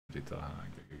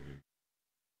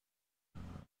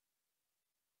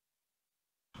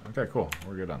Okay, cool.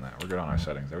 We're good on that. We're good on our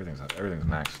settings. Everything's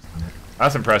maxed.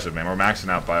 That's impressive, man. We're maxing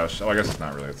out Bioshock. Oh, I guess it's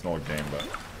not really. It's an old game, but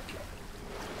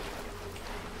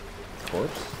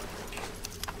corpse.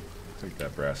 Take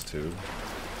that brass tube.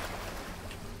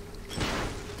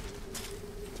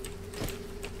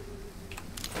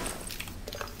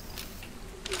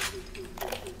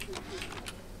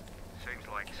 Seems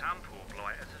like some poor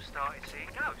blighters have started seeing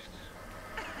ghosts.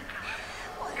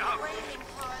 What are you waiting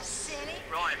for, City?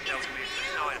 Ryan tells me it's a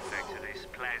side effect of this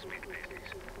plasmid business.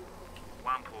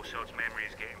 One poor sod's memory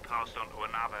is getting passed on to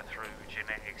another through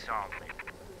genetic sampling.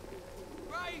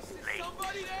 Bryce, is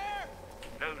somebody there?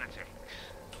 Lunatics.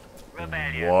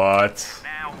 Rebellion. What?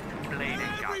 Now bleeding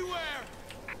ghosts. Everywhere!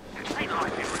 They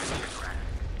like it around.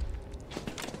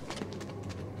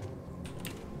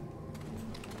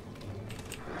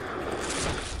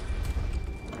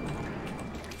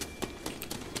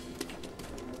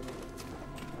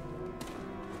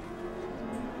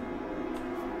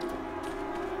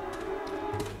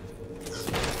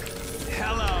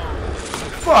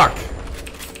 Fuck!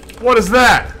 What is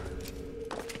that?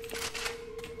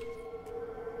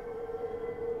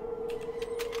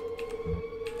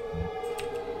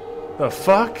 The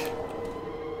fuck?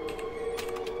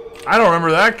 I don't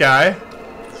remember that guy.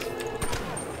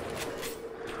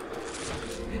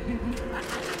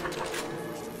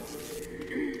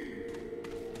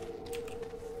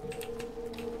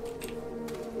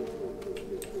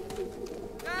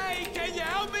 Hey, can you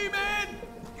help me, man?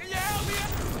 Can you help me?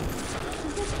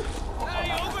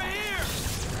 Hey, over here!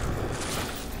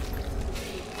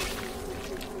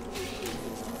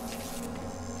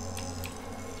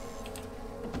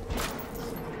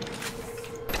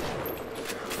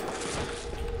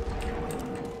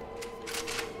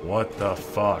 What the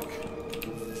fuck?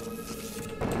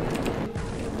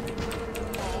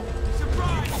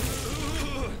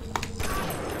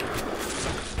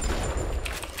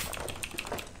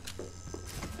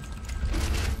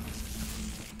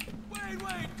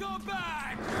 Wait, go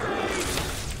back!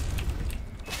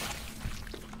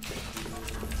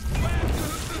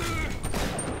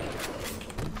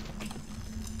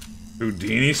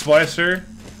 Houdini Splicer?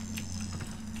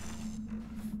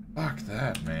 Fuck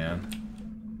that, man.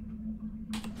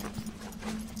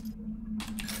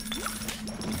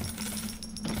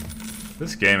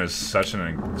 This game is such an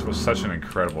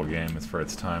incredible game for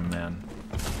its time, man.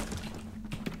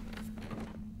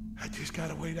 I just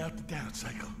gotta wait out the down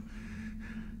cycle.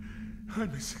 I'm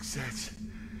a success.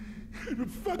 I'm a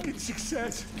fucking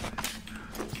success.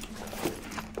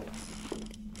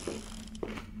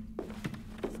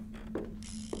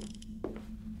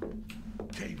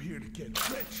 Came here to get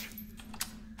rich.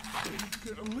 I ain't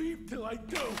gonna leave till I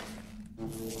do.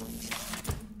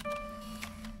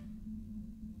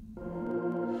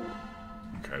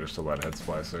 Okay, just a lead head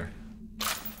splicer.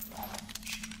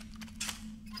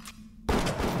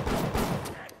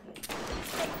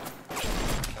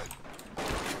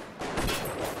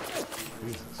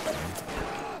 Jesus, man.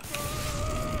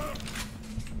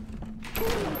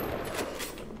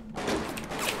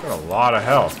 Got a lot of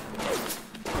health.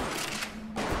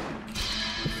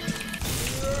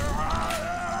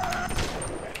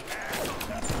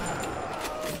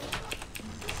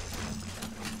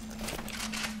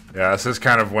 Yeah, this is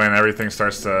kind of when everything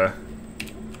starts to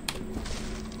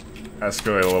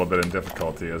escalate a little bit in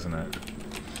difficulty, isn't it?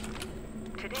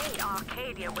 Today,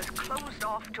 Arcadia was closed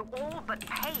off to all but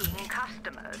paying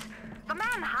customers. The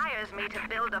man hires me to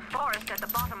build a forest at the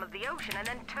bottom of the ocean and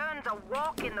then turns a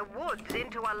walk in the woods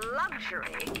into a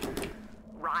luxury.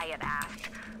 Ryan asked,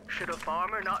 should a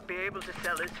farmer not be able to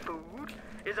sell his food?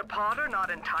 Is a potter not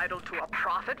entitled to a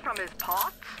profit from his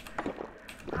pots?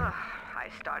 I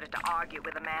started to argue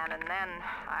with the man, and then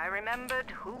I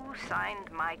remembered who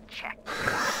signed my check.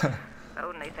 The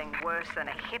only thing worse than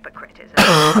a hypocrite is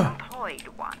an employed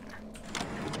one.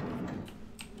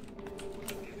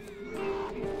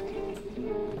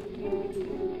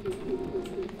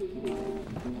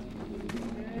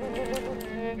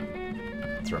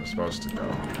 That's where I'm supposed to go.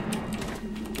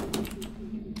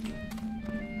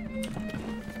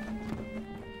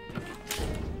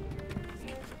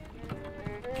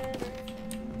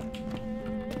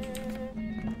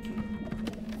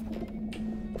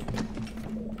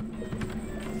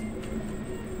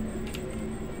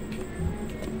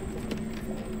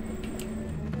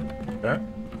 Okay.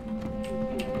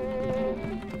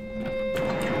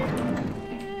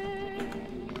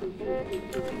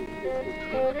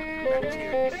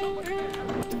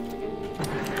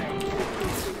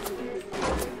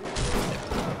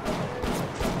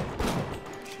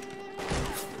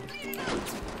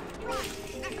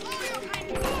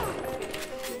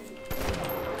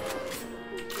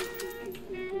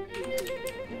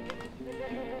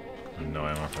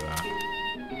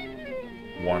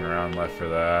 for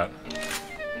that.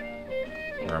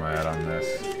 Where am I at on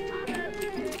this?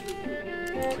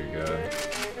 Not too good.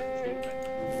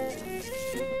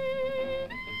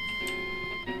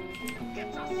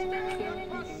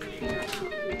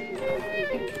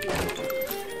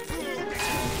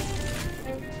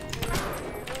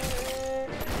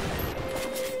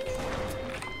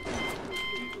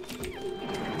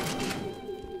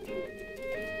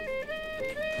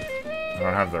 I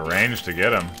don't have the range to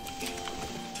get him.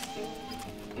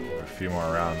 A few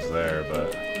more rounds there,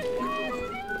 but...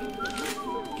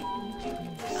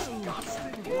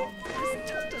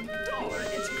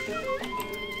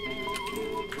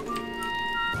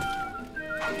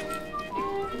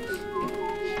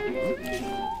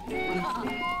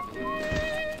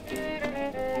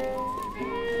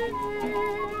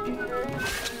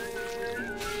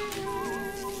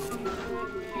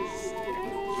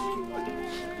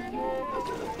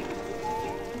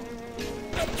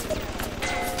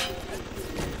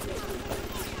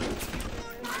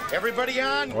 Everybody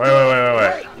on? Wait.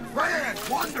 Man,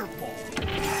 wonderful.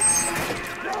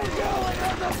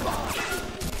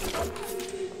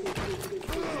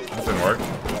 That didn't work.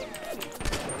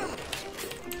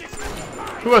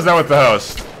 Who was that with the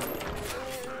host?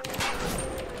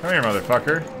 Come here,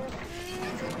 motherfucker.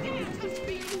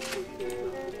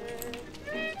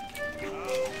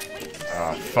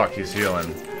 Oh, fuck, he's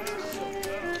healing.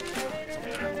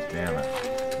 Damn it.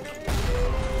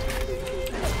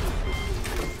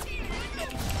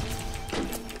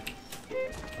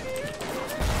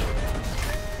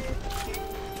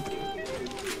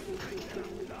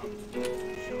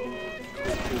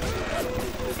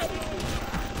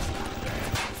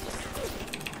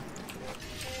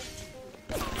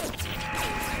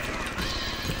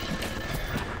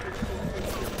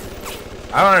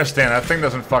 I don't understand. That thing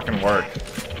doesn't fucking work.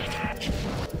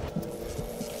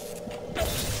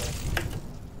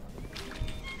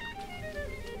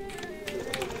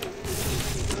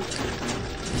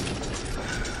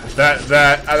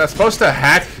 That's supposed to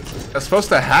hack. That's supposed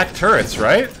to hack turrets,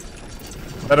 right?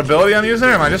 That ability I'm using?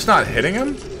 Or am I just not hitting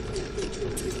him?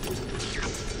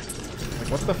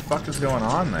 Like, what the fuck is going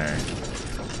on there?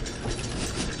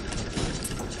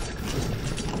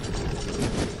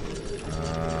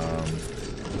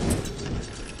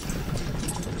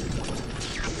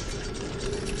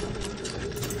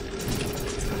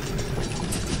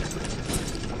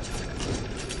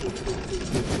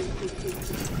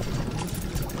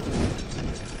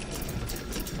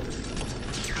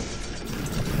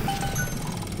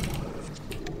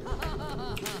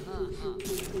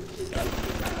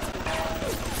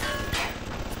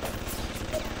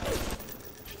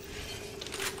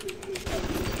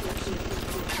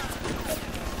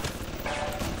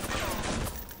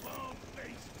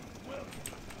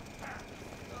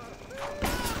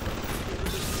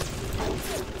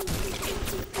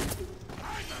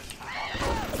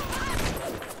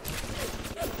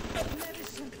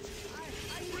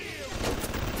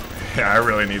 Yeah, I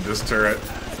really need this turret.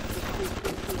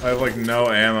 I have like no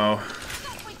ammo.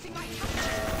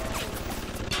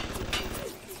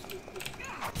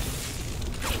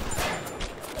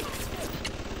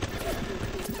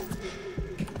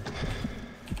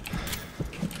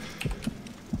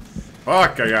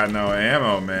 Fuck, I got no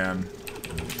ammo, man.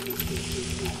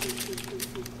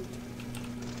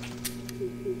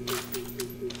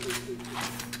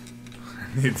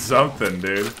 I need something,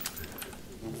 dude.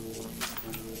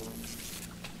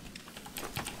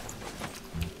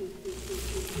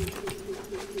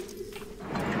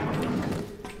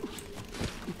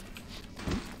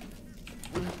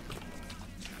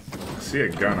 I see a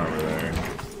gun over there.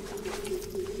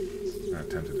 I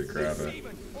attempted to grab it.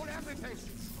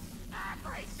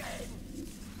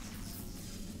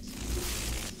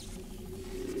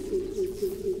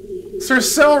 Sir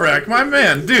Selrak, my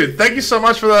man, dude, thank you so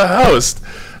much for the host.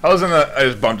 I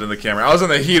just bumped in the camera. I was in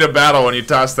the heat of battle when you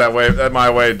tossed that my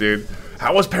way, dude.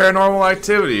 How was Paranormal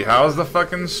Activity? How was the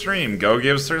fucking stream? Go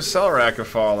give Sir Selrak a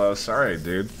follow. Sorry,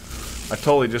 dude. I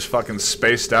totally just fucking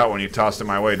spaced out when you tossed it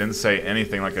my way. Didn't say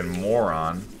anything like a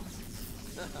moron.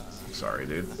 Sorry,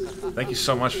 dude. Thank you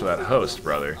so much for that host,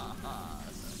 brother.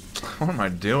 What am I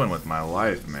doing with my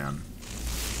life, man?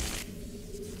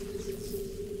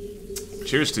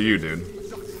 Cheers to you, dude.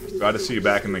 Glad to see you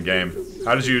back in the game.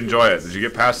 How did you enjoy it? Did you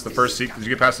get past the first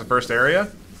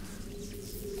area?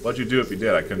 What'd you do if you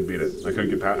did? I couldn't beat it. I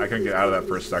couldn't get out of that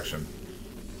first section.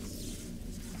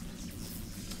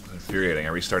 Infuriating. I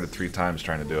restarted 3 times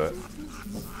trying to do it.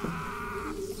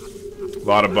 A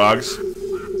lot of bugs.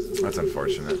 That's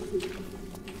unfortunate.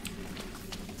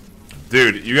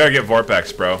 Dude, you gotta get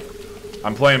Vorpex, bro.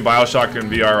 I'm playing Bioshock in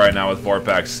VR right now with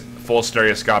Vorpex. full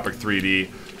stereoscopic 3D,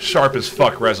 sharp as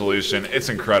fuck resolution. It's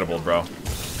incredible, bro.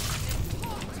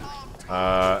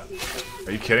 Are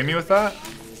you kidding me with that?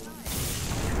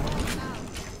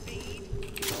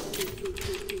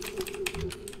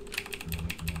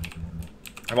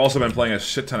 I've also been playing a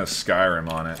shit ton of Skyrim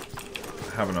on it.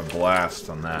 Having a blast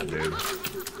on that, dude.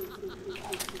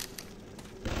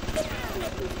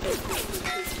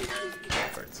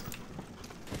 Perfect.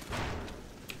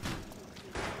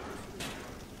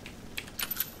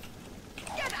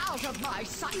 Get out of my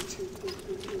sight!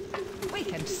 We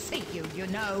can see you, you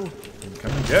know.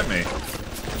 Come and get me.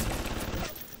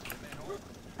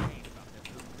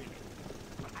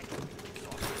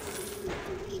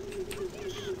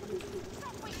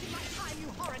 Stop wasting my time, you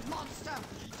horrid monster!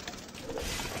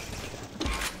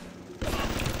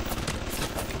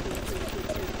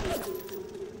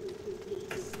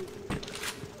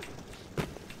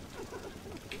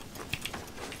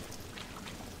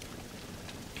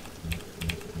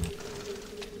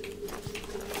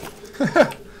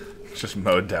 Just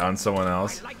mowed down someone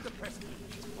else.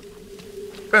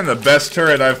 Been the best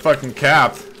turret I've fucking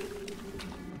capped.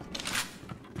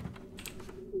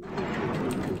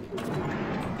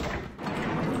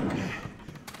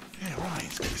 Yeah,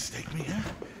 Ryan's gonna stake me,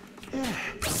 huh? Yeah.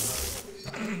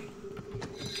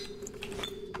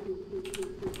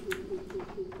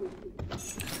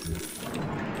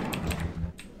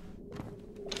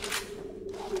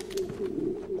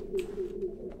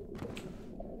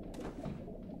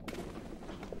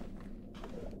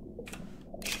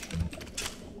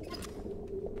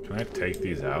 Can I take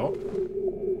these out?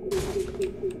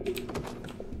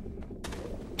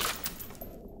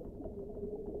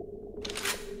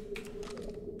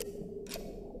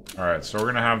 Alright, so we're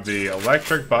gonna have the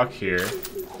electric buck here.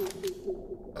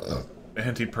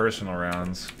 Anti-personal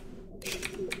rounds.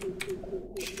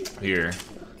 Here.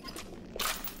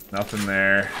 Nothing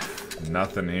there.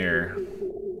 Nothing here.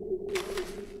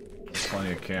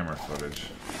 Plenty of camera footage.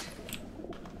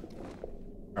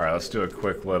 Alright, let's do a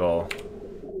quick little...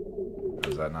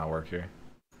 Does that not work here?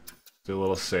 Do a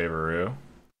little saveroo.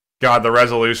 God, the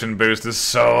resolution boost is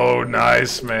so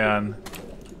nice, man.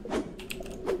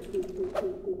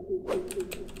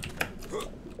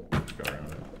 Let's go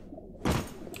around it.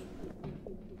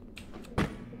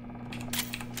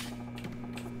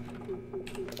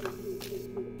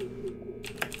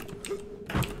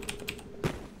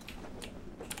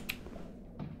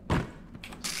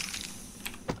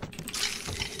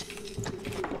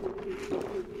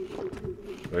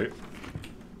 Wait.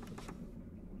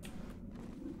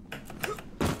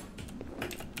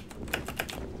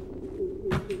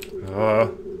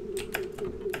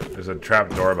 There's a trap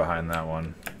door behind that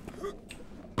one.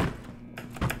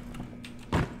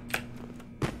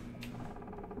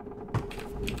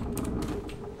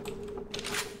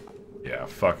 Yeah,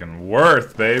 fucking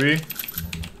worth, baby.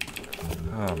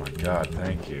 Oh my god,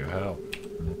 thank you. Help.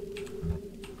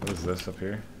 What is this up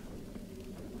here?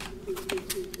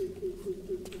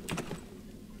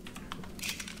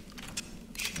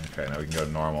 Okay, now we can go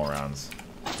normal rounds.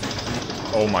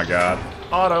 Oh my god.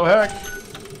 Auto heck!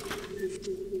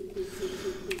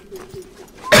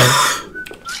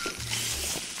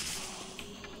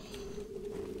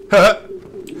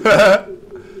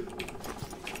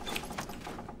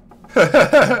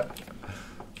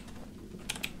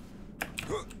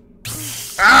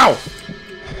 Ow!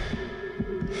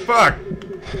 Fuck!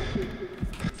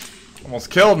 Almost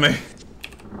killed me.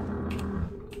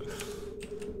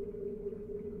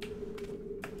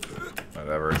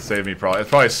 Whatever, it saved me probably. It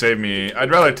probably saved me. I'd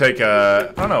rather take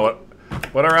a... I don't know, what...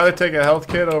 Would I rather take a health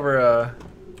kit over a...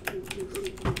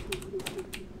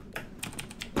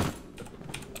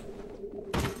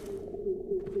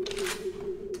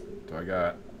 Do I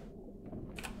got...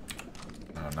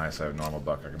 Oh, nice, I have normal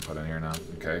buck I can put in here now.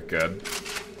 Okay, good.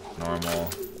 Normal...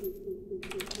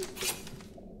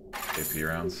 AP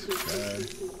rounds. Okay.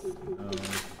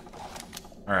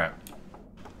 Alright.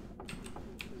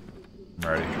 I'm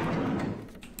ready.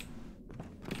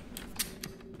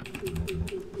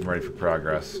 I'm ready for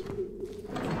progress.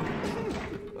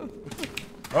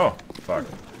 Oh, fuck.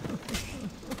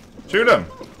 Shoot him!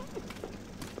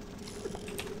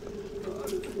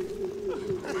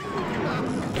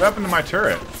 What happened to my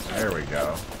turret? There we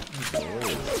go.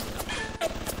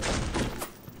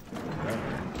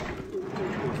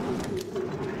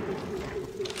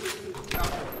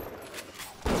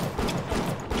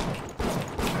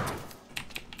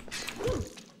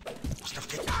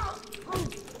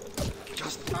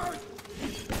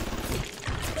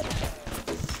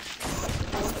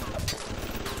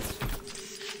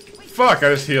 Fuck,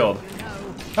 I just healed.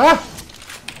 Ah!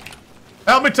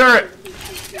 Help me, turret!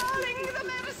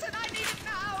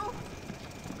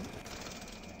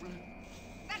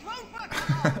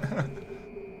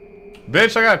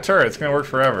 Bitch, I got a turret. It's gonna work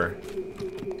forever.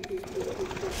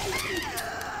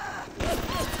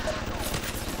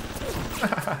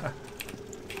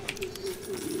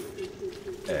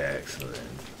 Excellent.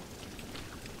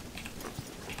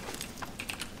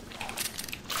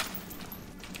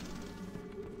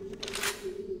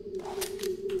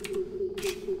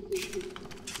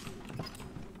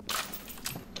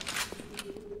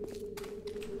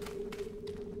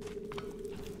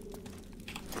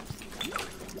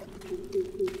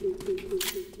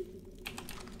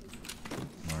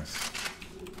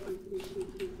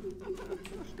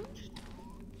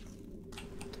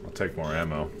 Take more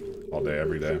ammo all day,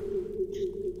 every day.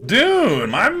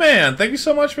 Dune, my man, thank you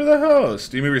so much for the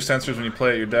host. Do you move your sensors when you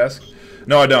play at your desk?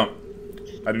 No, I don't.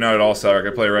 I do not at all,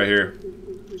 Cedric. I play right here.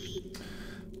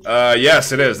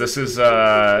 Yes, it is. This is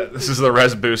the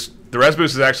res boost. The res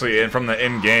boost is actually from the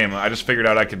in-game. I just figured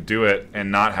out I could do it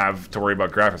and not have to worry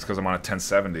about graphics because I'm on a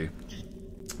 1070.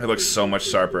 It looks so much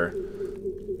sharper.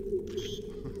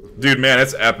 Dude, man,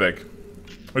 it's epic.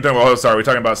 We're talking about, oh, sorry, we're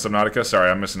talking about Subnautica? Sorry,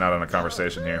 I'm missing out on a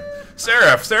conversation here.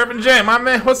 Seraph and Jay, my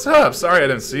man, what's up? Sorry I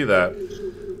didn't see that.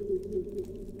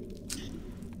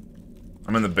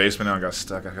 I'm in the basement now, I got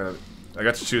stuck. I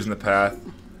got to choose in the path.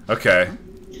 Okay.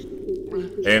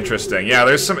 Interesting. Yeah,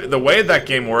 there's some, the way that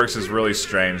game works is really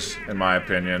strange, in my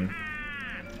opinion.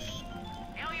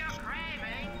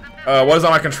 What is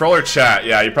on my controller? Chat.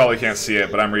 Yeah, you probably can't see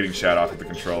it, but I'm reading chat off of the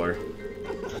controller.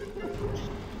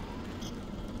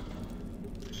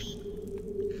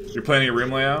 You're playing your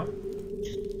room layout?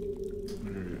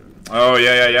 Oh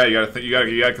yeah. You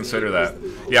gotta consider that.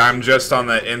 Yeah, I'm just on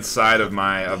the inside of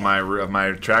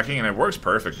my tracking, and it works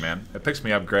perfect, man. It picks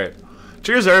me up great.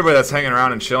 Cheers to everybody that's hanging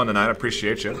around and chilling tonight. I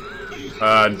appreciate you.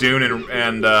 Dune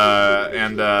and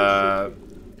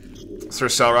Sir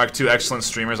Selrock, two excellent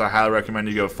streamers. I highly recommend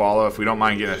you go follow. If we don't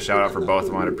mind getting a shout out for both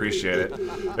of them, I'd appreciate it.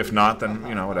 If not, then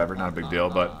you know, whatever, not a big deal.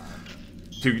 But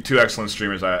two excellent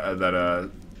streamers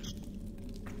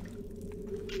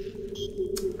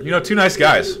you know, two nice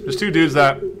guys. Just two dudes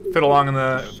that fit along in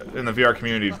the VR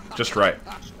community just right,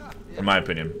 in my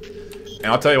opinion.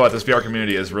 And I'll tell you what, this VR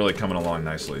community is really coming along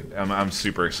nicely. I'm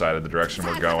super excited the direction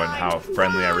we're going, how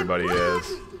friendly everybody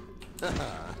is. They're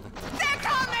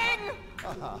coming!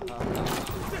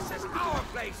 This is our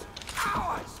place.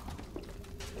 Ours!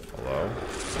 Hello?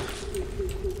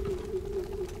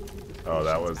 Oh,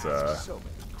 that was, So many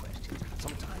questions.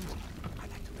 Sometimes I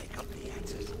like to make up the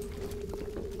answers.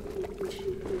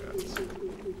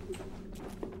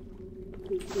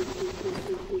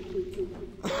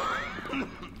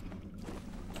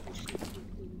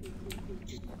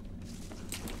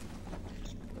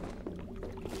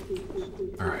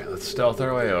 Alright, let's stealth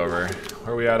our way over.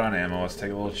 Where are we at on ammo? Let's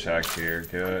take a little check here.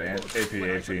 Good.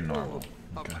 AP normal.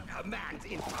 Okay. A man's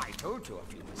entitled to a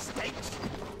few mistakes.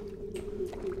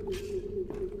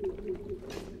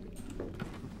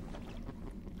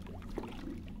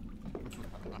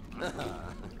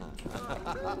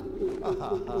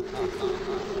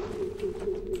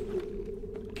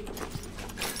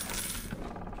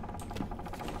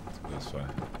 This way.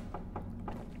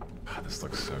 God, this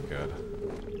looks so good.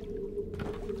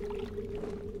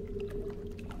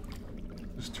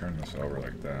 Just turn this over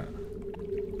like that.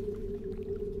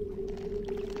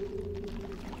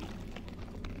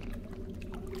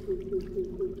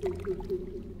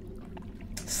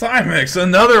 Cymix,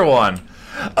 another one!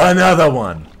 Another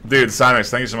one! Dude, Cymix,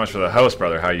 thank you so much for the host,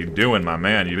 brother. How you doing, my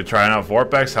man? You been trying out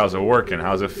Vorpex? How's it working?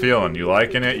 How's it feeling? You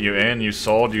liking it? You in? You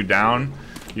sold? You down?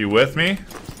 You with me?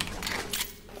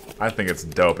 I think it's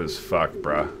dope as fuck,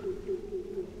 bruh.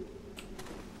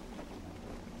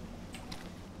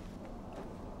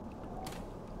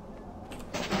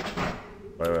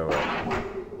 Wait.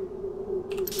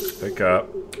 Pick up.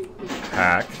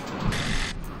 Hack.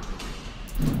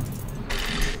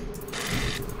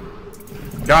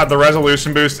 God, the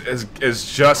resolution boost is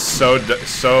just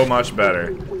so much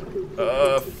better.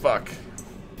 Fuck.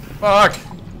 Fuck!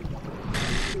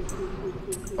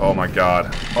 Oh my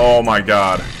god. Oh my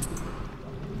god.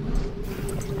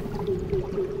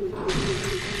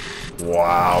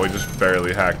 Wow, we just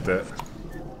barely hacked it.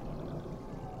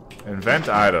 Invent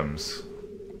items.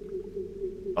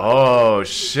 Oh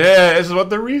shit, this is what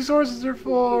the resources are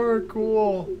for.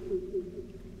 Cool.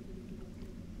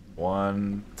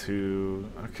 1, 2.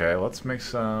 Okay, let's make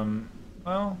some.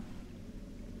 Well.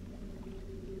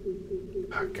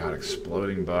 Oh god,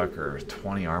 exploding buck or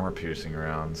 20 armor piercing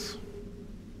rounds.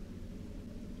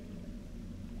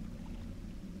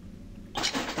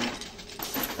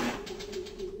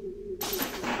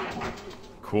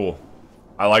 Cool.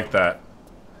 I like that.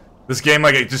 This game,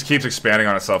 like, it just keeps expanding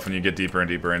on itself when you get deeper and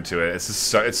deeper into it. It's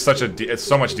just it's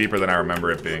so much deeper than I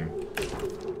remember it being.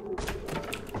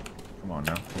 Come on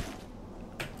now.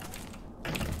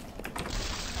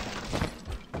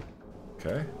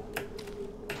 Okay.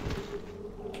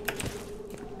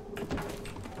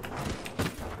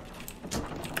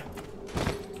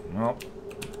 Well,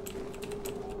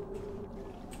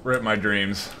 rip my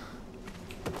dreams.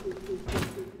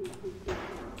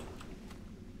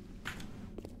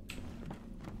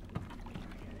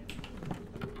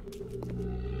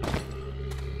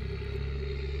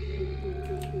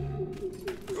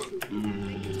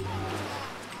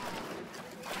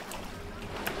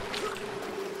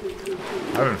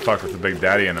 I haven't fucked with the Big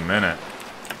Daddy in a minute.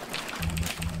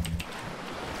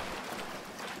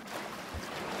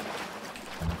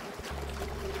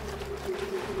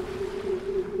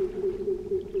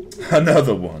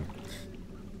 Another one.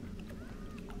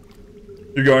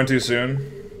 You're going too soon?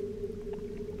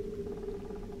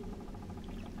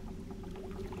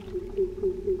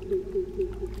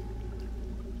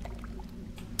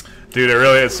 Dude,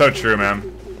 it's so true,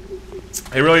 man.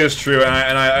 It really is true, and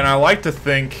I like to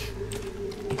think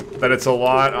that it's a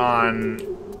lot on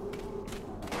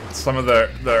some of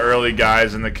the early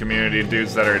guys in the community,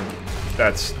 dudes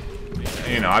that's,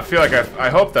 you know, I feel like I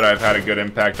hope that I've had a good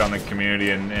impact on the community,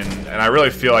 and I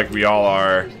really feel like we all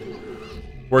are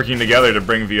working together to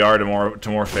bring VR to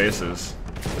more faces.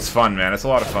 It's fun, man. It's a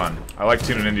lot of fun. I like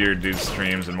tuning into your dudes'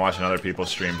 streams and watching other people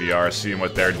stream VR, seeing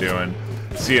what they're doing,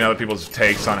 seeing other people's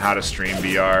takes on how to stream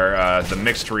VR, the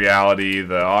mixed reality,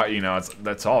 you know,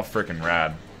 that's all freaking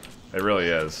rad. It really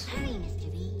is.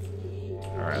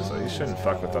 Alright, so you shouldn't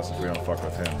fuck with us if we don't fuck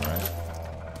with him, right?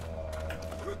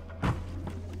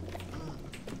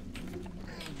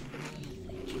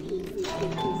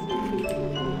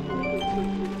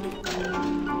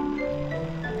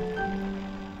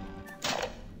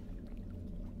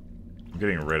 I'm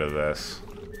getting rid of this.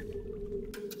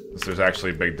 Since there's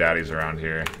actually Big Daddies around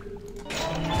here.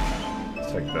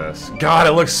 Let's take this. God,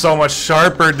 it looks so much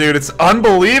sharper, dude. It's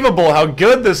unbelievable how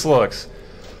good this looks.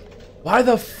 Why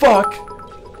the fuck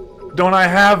don't I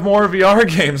have more VR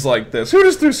games like this? Who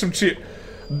just threw some cheap...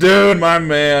 Dude, my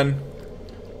man.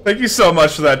 Thank you so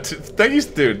much for that. Thank you,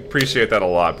 dude. Appreciate that a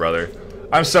lot, brother.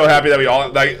 I'm so happy that we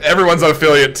all... Like, everyone's an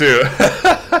affiliate, too.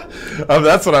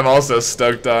 That's what I'm also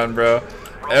stoked on, bro.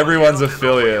 Everyone's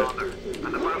affiliate.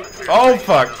 Oh,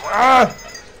 fuck. Ah!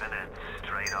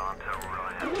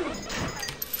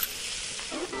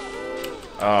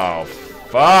 Oh,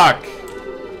 fuck.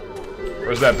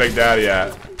 Where's that Big Daddy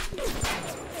at?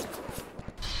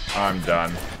 I'm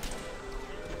done.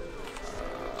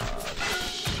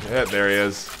 Shit, there he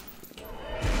is.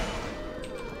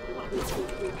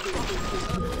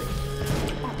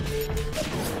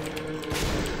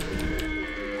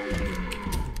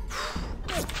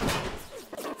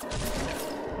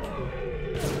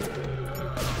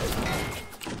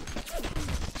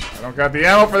 I don't got the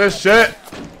ammo for this shit.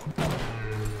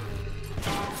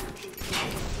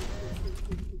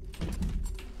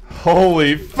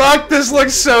 Holy fuck, this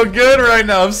looks so good right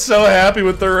now. I'm so happy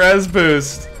with the res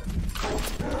boost.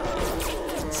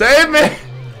 Save me!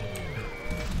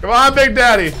 Come on, Big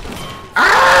Daddy.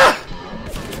 Ah!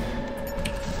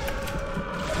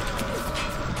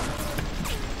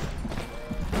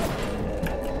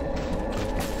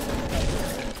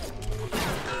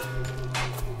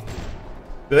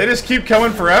 Do they just keep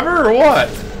coming forever, or what?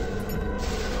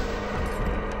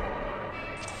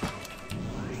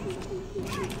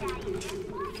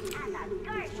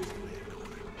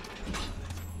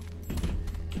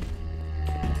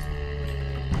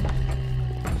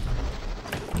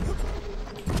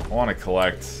 I want to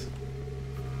collect.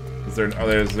 Is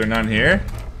there none here?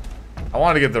 I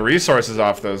want to get the resources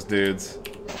off those dudes.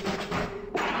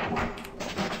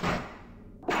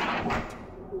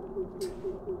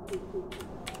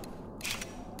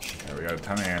 Yeah, we got a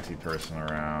ton of anti-personal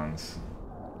rounds.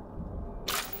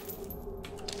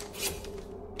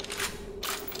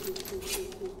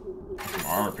 Some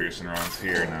armor-piercing rounds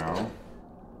here now.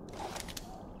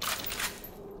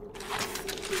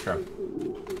 Okay.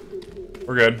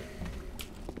 We're good.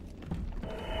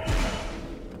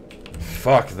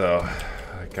 Fuck, though.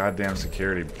 Goddamn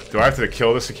security. Do I have to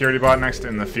kill the security bot next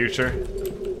in the future?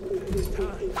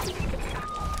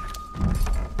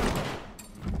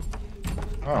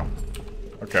 Oh.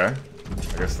 Okay.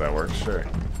 I guess that works, sure.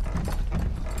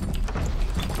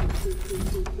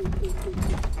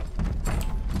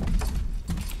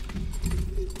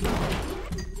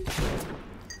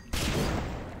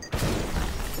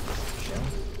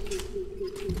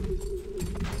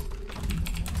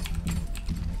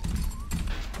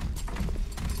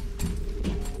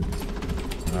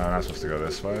 I'm not supposed to go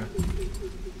this way.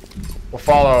 We'll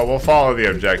follow the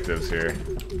objectives here.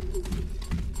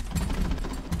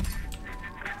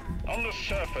 On the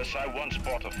surface, I once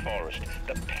bought a forest.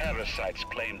 The parasites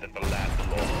claimed that the land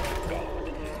belonged to God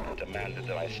and demanded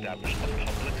that I establish a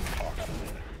public park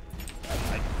there.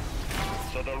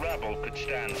 So the rebel could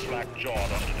stand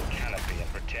slack-jawed under the canopy and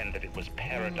pretend that it was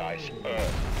paradise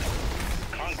Earth.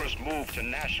 Congress moved to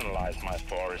nationalize my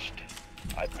forest.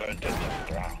 I burnt it to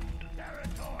the ground.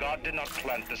 God did not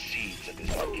plant the seeds of this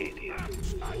Arcadia.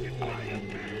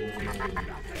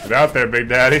 Get out there, Big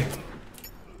Daddy.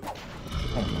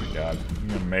 Oh my god. You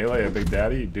gonna melee a Big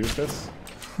Daddy, you doofus?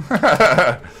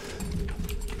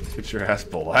 Get your ass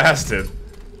blasted.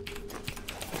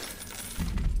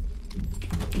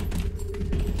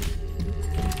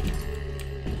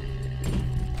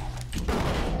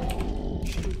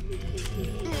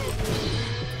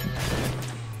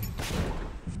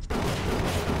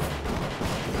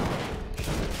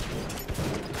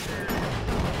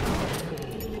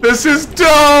 This is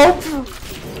dope!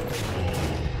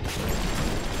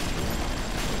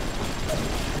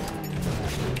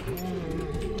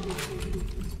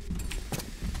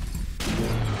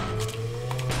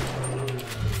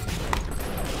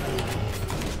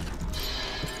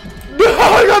 No,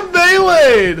 I got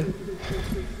meleeed!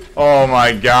 Oh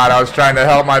my god, I was trying to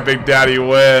help my Big Daddy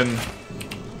win.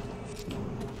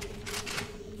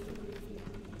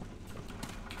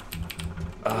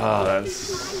 Oh,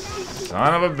 that's...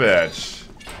 son of a bitch.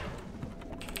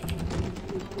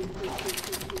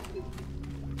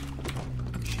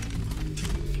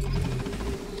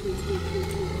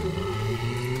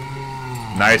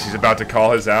 Nice, he's about to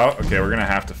call his out. Okay, we're gonna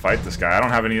have to fight this guy. I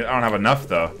don't have enough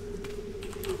though.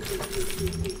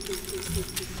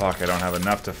 Fuck, I don't have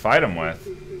enough to fight him with.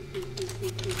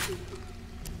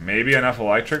 Maybe enough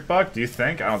electric buck, do you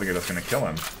think? I don't think that's gonna kill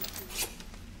him.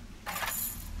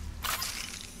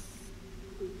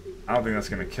 I don't think that's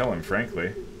gonna kill him,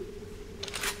 frankly.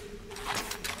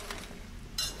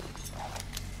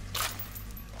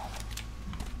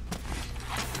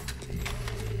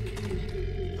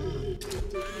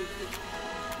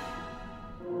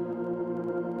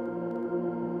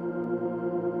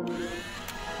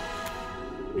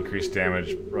 Increased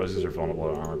damage. Roses are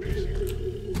vulnerable to armor piercing.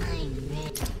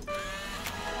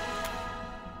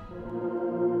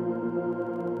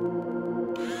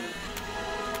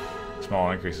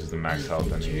 Small increases the max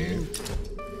health and you.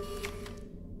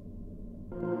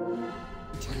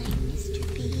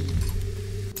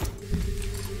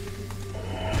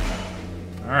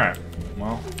 Alright,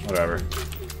 well, whatever.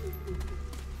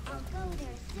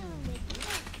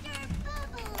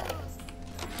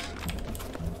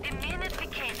 The minute we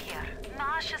came here,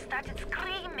 Masha started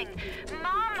screaming,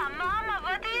 "Mama, Mama,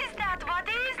 what is that? What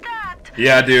is that?"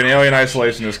 Yeah, dude, Alien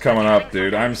Isolation is coming up,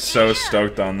 dude. I'm so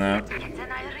stoked on that.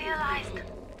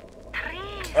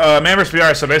 Members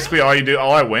VR, so basically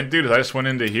all I went, dude, is I just went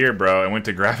into here, bro, and went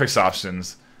to graphics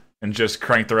options and just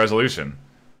cranked the resolution.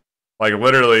 Like,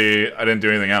 literally, I didn't do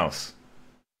anything else.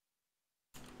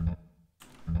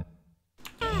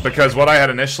 Because what I had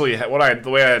initially, the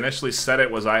way I initially set it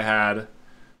was I had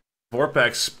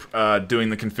Vorpex doing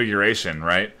the configuration,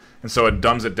 right? And so it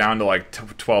dumbs it down to like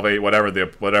 12.8,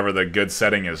 whatever the good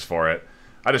setting is for it.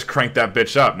 I just cranked that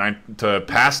bitch up to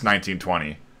past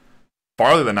 1920.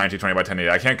 Farther than 1920 by 1080.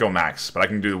 I can't go max, but I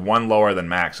can do one lower than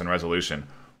max in resolution.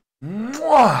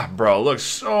 Mwah, bro, it looks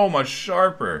so much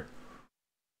sharper.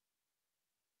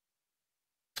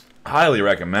 Highly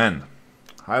recommend.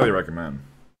 Highly recommend.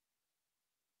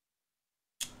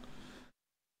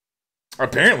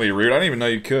 Apparently, Rude. I didn't even know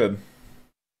you could.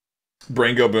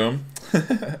 Brain go boom.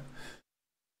 In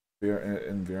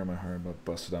VR, my heart about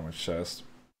busted out my chest.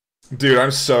 Dude,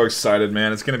 I'm so excited,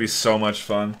 man. It's gonna be so much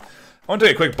fun. I want to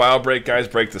take a quick bio break, guys.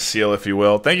 Break the seal, if you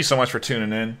will. Thank you so much for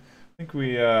tuning in.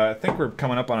 I think we're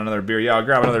coming up on another beer. Yeah, I'll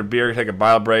grab another beer, take a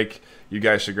bio break. You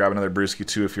guys should grab another brewski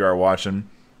too if you are watching.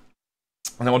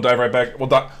 And then we'll dive right back.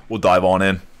 We'll dive on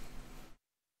in.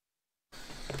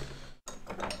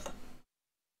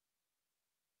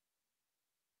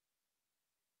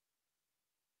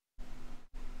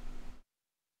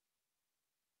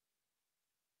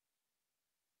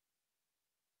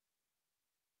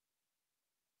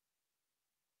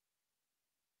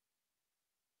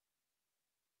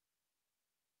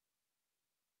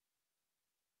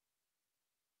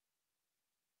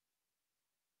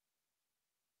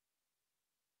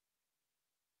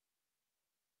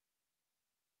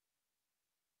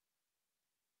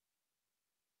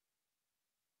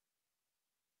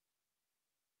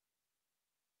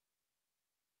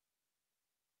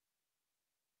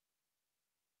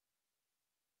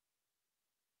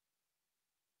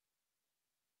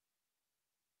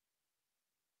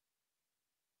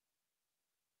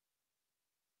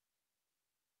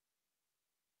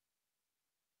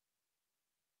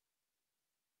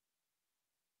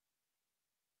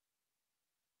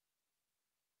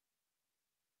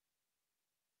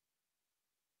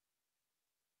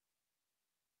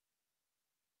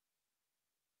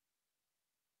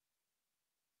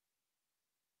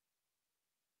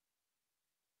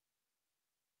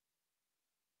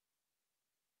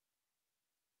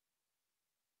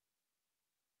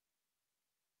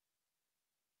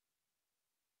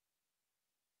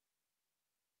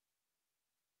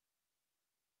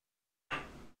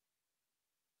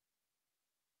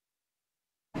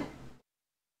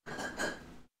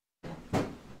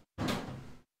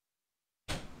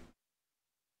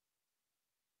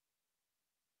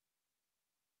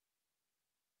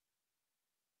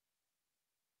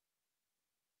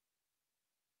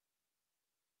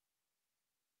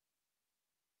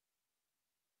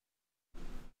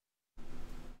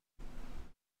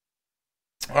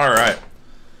 All right.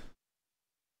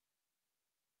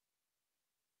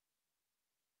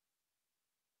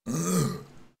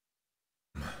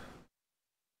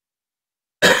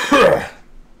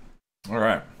 All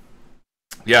right.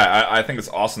 Yeah, I think it's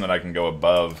awesome that I can go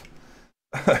above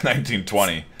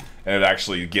 1920 and it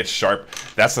actually gets sharp.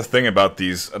 That's the thing about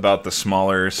these, about the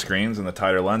smaller screens and the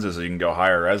tighter lenses, is you can go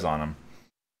higher res on them.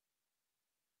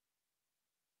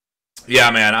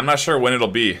 Yeah, man, I'm not sure when it'll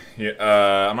be.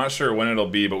 I'm not sure when it'll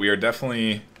be, but we're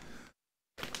definitely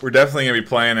gonna be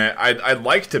playing it. I'd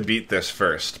like to beat this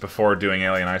first before doing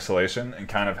Alien Isolation and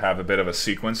kind of have a bit of a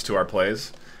sequence to our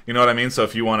plays. You know what I mean? So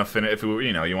if you want to finish, if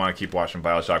you know you want to keep watching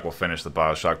Bioshock, we'll finish the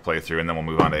Bioshock playthrough, and then we'll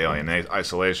move on to Alien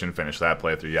Isolation, finish that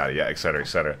playthrough, yada yada, etc.,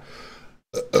 etc.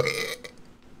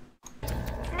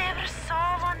 Never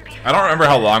saw one before. I don't remember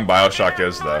how long Bioshock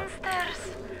is though.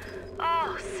 Monsters.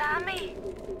 Oh, Sammy.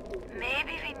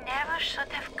 Maybe we never should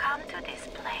have come to this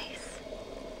place.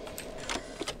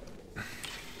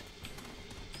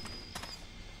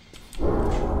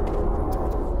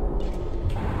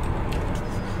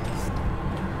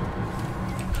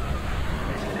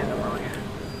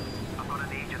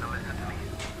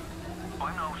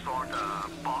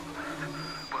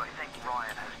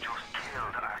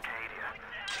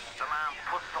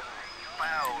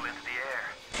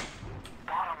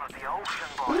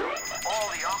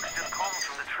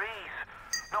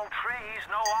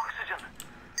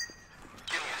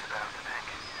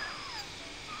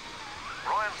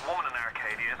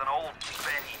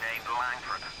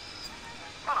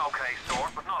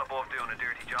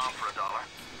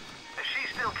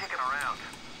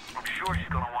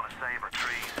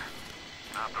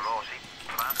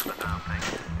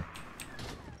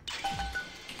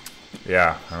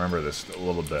 Yeah, I remember this a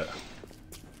little bit.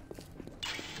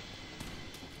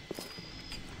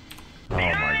 Oh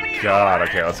my god,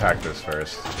 okay, let's hack this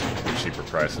first. Get cheaper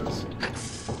prices.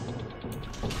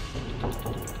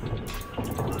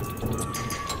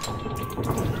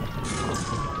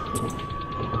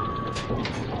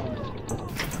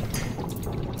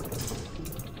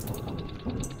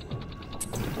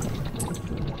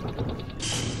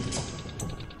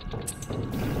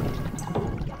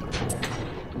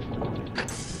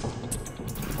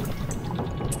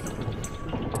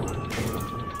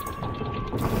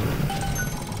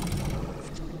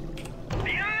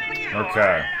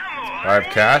 Okay. I have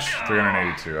cash?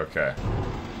 382, okay.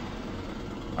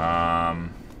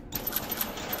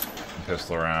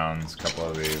 Pistol rounds, couple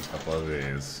of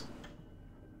these.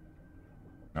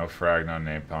 No frag, no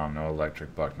napalm, no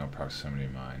electric buck, no proximity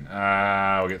mine.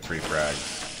 We'll get 3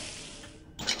 frags.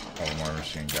 A couple more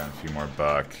machine gun, a few more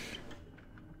buck.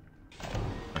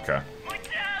 Okay.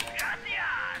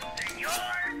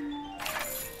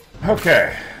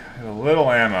 Okay. Got a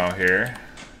little ammo here.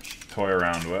 Toy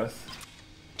around with.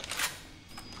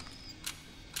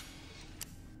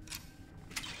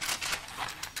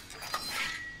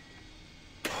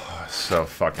 So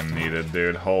fucking needed,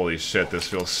 dude. Holy shit, this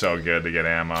feels so good to get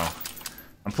ammo.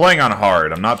 I'm playing on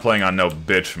hard. I'm not playing on no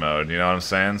bitch mode, you know what I'm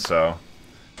saying? So,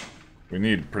 we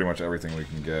need pretty much everything we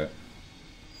can get.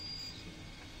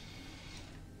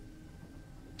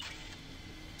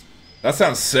 That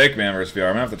sounds sick, man, versus VR.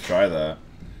 I'm gonna have to try that.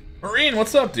 Marine,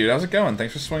 what's up, dude? How's it going?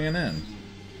 Thanks for swinging in.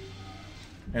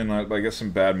 And I guess some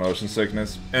bad motion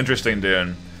sickness. Interesting,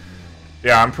 dude.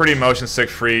 Yeah, I'm pretty motion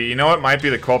sick free. You know what might be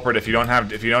the culprit? If you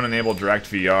don't enable direct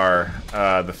VR,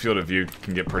 the field of view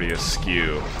can get pretty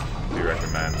askew. Do you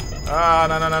recommend?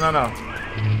 No.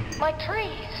 My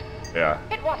trees. Yeah.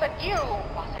 It wasn't you,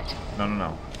 was it? No.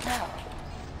 No.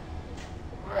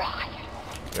 Ryan.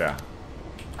 Yeah.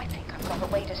 I think I've got a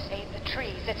way to save the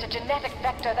trees. It's a genetic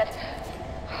vector that...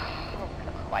 Oh, look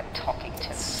who I'm talking to.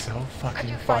 It's so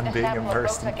fucking fun being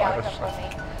immersed in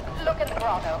Bioshock. Look in the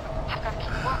grotto. I've got to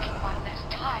keep working while there's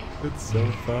time. It's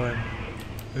so fun.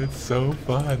 It's so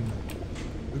fun.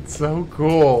 It's so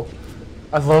cool.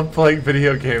 I love playing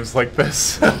video games like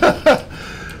this.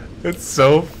 It's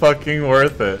so fucking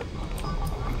worth it.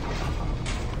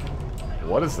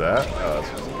 What is that? Oh,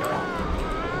 that's just a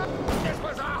guy. This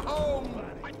was our home.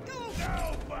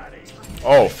 Go, buddy.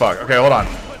 Oh, fuck. Okay, hold on.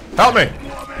 Help me!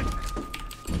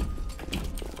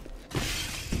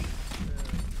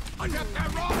 I got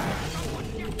that wrong.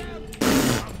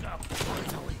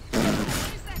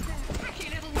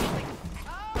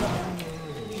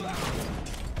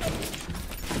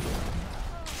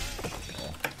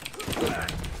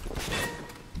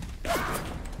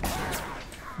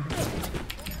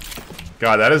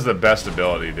 God, that is the best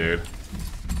ability, dude.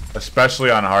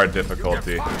 Especially on hard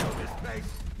difficulty.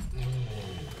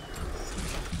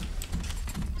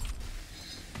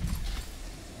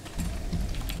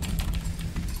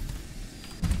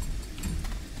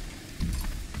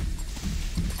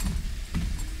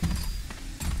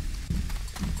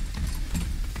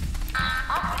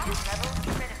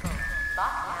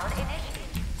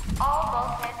 All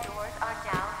bulkhead doors are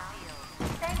now sealed.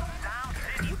 Thanks. Down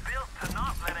City built to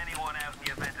not let anyone out in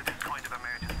the event of this kind of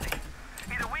emergency.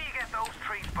 Either we get those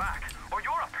trees back, or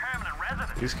you're a permanent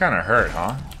resident. He's kind of hurt,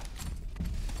 huh?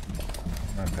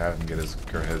 I'm gonna have to have him get his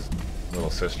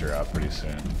little sister out pretty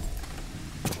soon.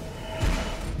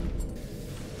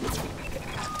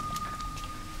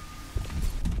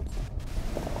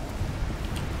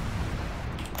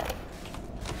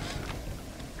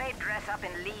 They dress up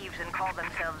in leaves and call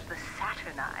themselves the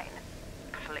Saturnine.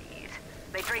 Please.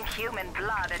 They drink human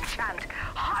blood and chant,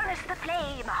 harness the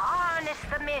flame, harness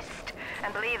the mist,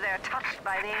 and believe they're touched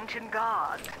by the ancient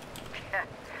gods.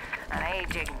 An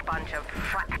aging bunch of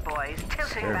frat boys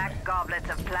tilting back goblets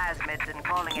of plasmids and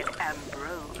calling it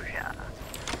ambrosia.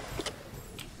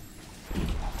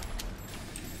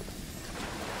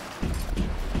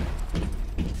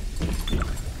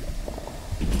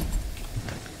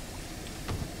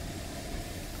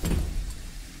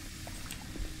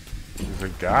 There's a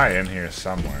guy in here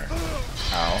somewhere.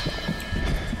 Ow.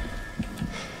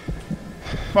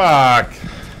 Fuck!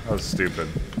 That was stupid.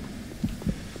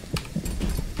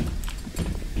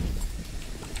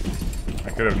 I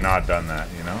could have not done that,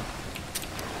 you know?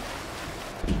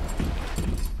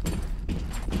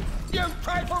 You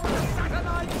pray for the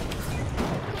Saturnine!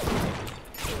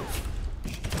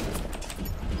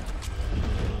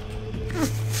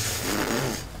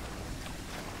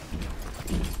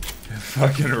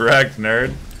 Fucking wrecked,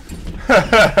 nerd.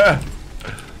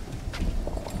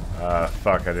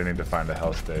 Fuck, I do need to find a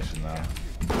health station, though.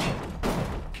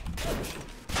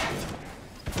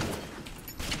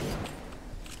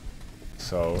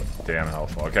 So damn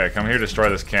helpful. Okay, come here, destroy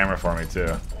this camera for me,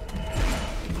 too.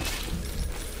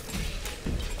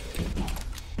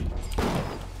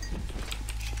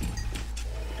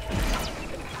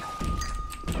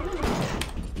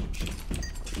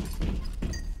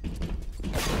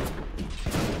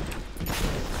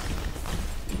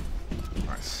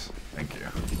 Nice. Thank you.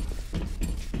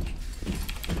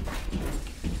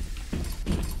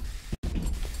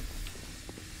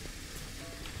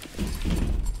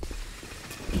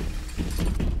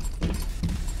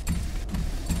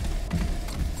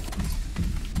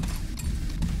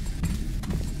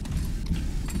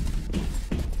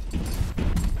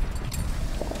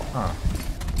 Huh.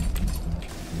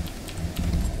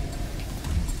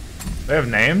 They have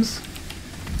names?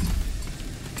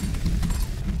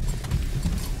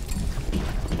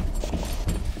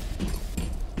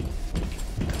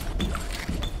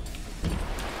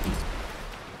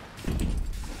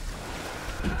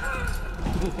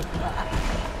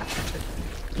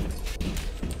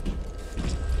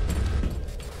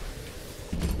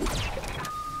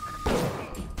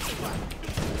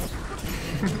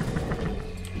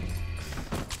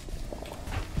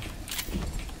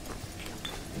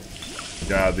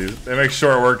 God, they make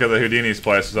short work of the Houdini's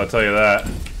places, I'll tell you that.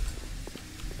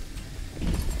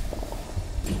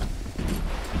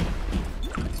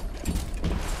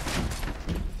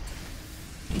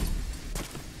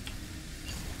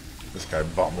 This guy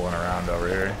bumbling around over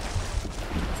here.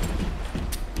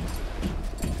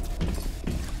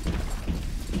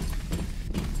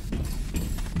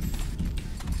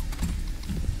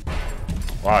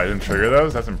 Wow, I didn't trigger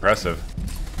those? That's impressive.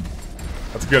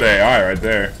 That's good AI right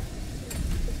there.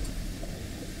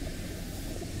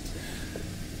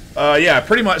 Yeah,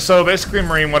 pretty much. So basically,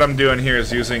 Marine, what I'm doing here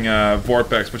is using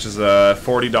Vorpex, which is a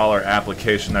 $40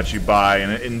 application that you buy,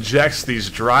 and it injects these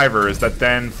drivers that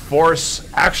then force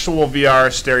actual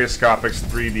VR, stereoscopic,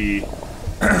 3D,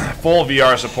 full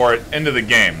VR support into the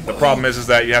game. The problem is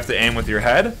that you have to aim with your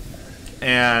head,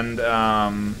 and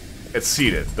it's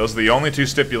seated. Those are the only two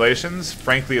stipulations.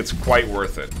 Frankly, it's quite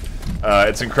worth it.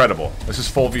 It's incredible. This is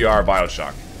full VR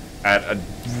Bioshock at a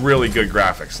really good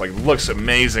graphics. Like, looks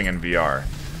amazing in VR.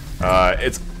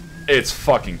 It's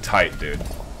fucking tight, dude.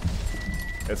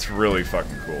 It's really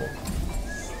fucking cool.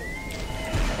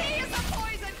 He is a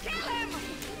poison! Kill him!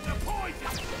 The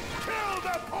poison! Kill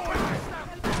the poison!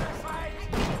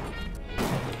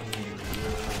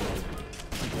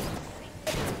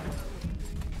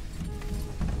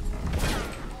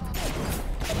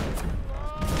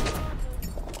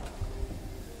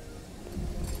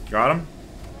 Got him?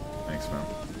 Thanks, man.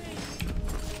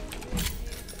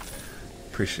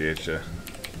 Appreciate you.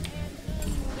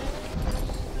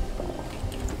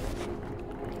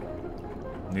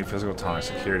 New physical tonic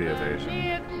security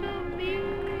evasion.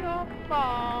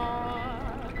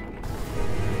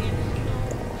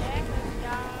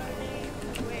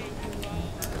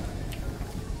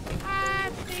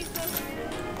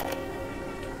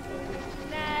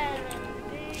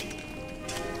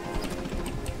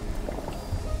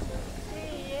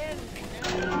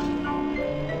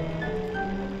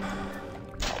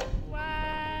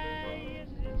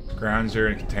 Ground zero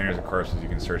and containers of corpses. You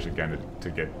can search again to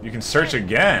get. You can search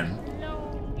again.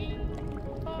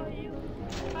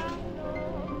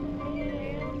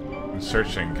 I'm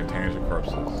searching containers of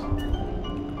corpses.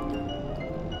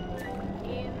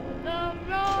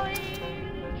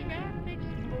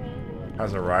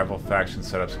 Has a rival faction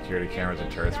set up security cameras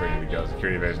and turrets ready to go.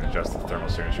 Security evasion adjusts the thermal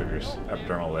signature of your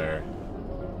epidermal layer.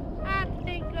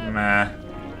 Meh.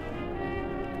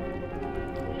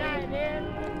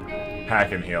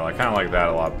 Hack and heal. I kind of like that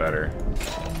a lot better.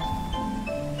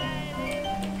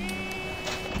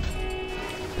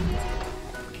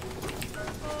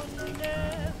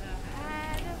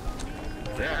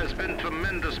 There has been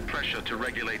tremendous pressure to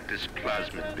regulate this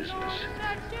plasmid business.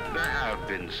 There have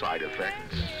been side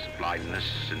effects, blindness,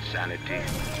 insanity,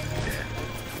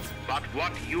 death. But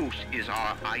what use is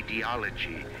our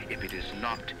ideology if it is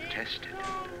not tested?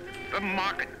 The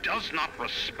market does not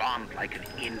respond like an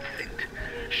infant,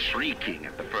 shrieking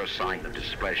at the first sign of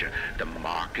displeasure. The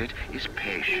market is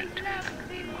patient, and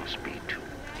we must be too.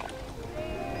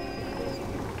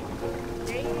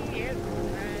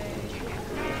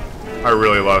 I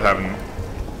really love having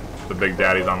the big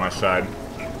daddies on my side.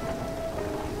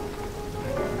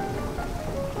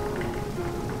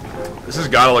 This has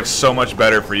got to look so much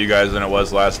better for you guys than it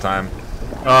was last time.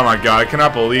 Oh my god, I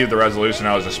cannot believe the resolution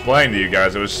I was displaying to you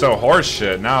guys. It was so horse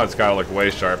shit. Now it's got to look way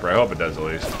sharper. I hope it does at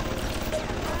least.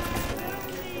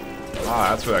 Ah,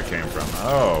 that's where that came from.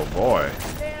 Oh boy.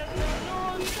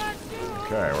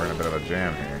 Okay, we're in a bit of a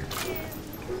jam here.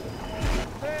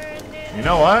 You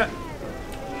know what?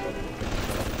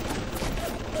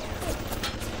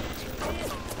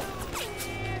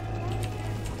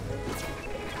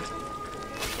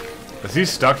 Is he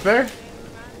stuck there?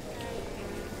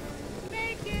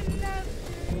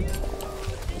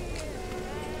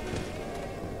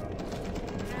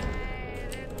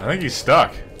 I think he's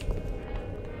stuck.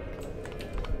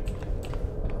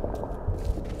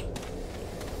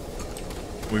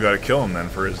 We gotta kill him then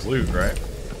for his loot, right?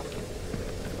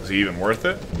 Is he even worth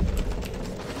it? I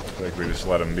feel like we just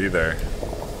let him be there.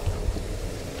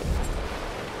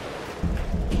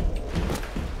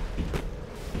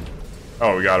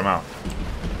 Oh, we got him out.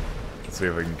 Let's see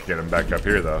if we can get him back up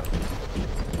here, though.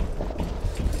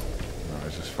 No,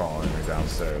 he's just following me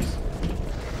downstairs.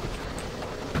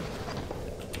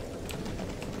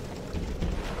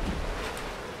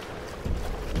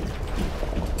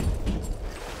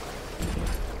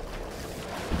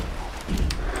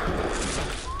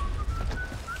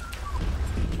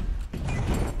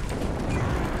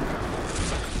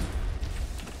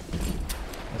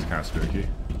 That's kind of spooky.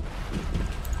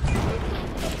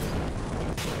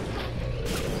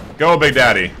 Go, Big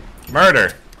Daddy.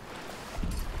 Murder.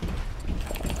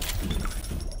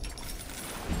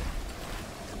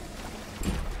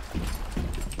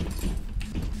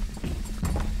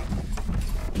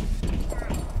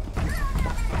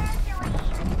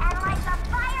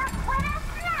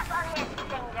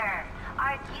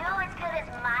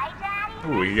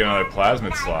 Ooh, we can get another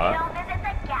plasmid slot.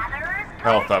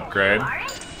 Health upgrade.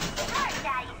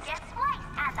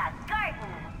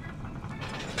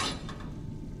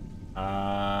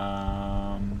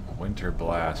 Winter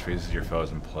Blast freezes your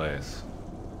foes in place.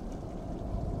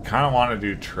 Kind of want to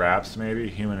do traps, maybe.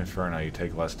 Human Inferno, you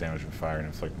take less damage from fire and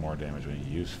inflict more damage when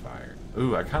you use fire.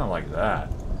 Ooh, I kind of like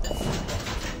that.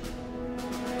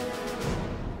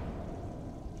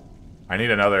 I need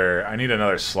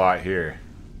another slot here.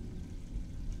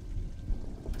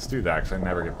 Let's do that, because I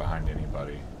never get behind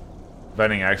anybody.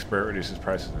 Vending Expert reduces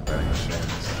prices in vending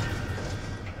machines.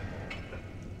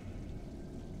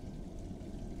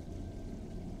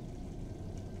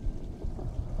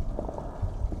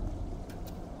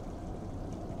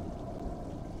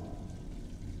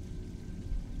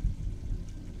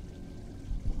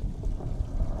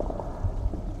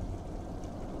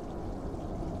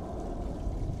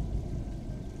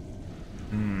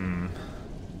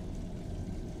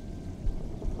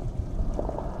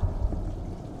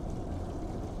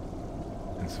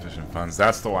 Insufficient funds.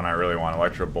 That's the one I really want.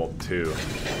 Electro Bolt 2.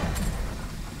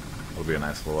 Will be a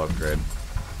nice little upgrade.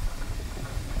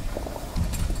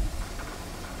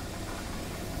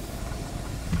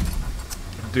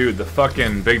 Dude, the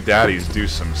fucking Big Daddies do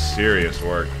some serious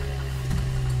work.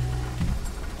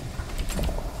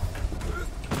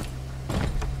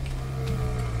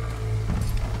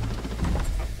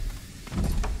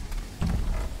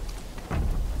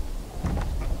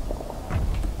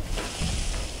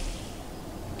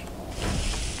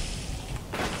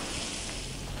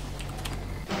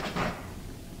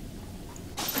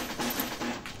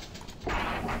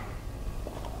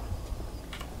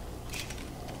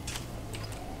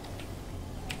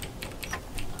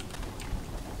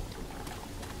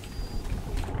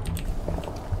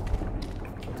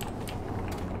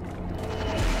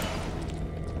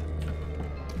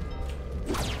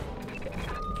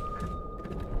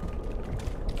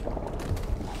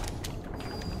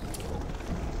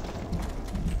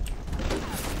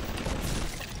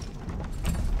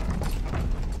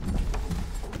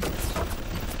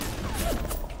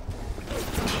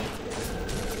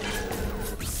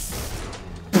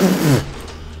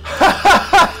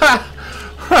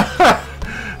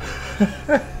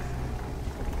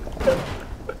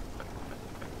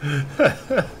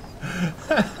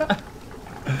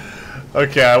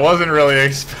 Okay, I wasn't really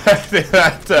expecting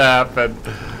that to happen.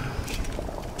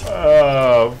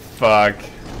 Oh, fuck.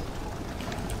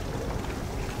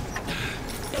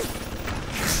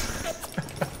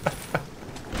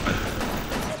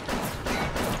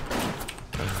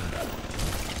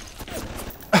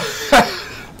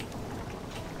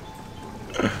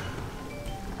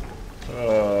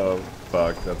 Oh,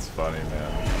 fuck, that's funny,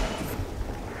 man.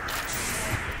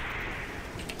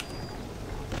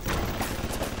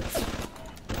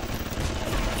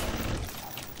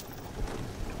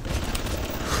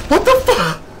 What the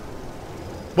fuck?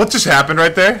 What just happened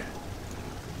right there?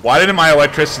 Why didn't my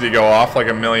electricity go off like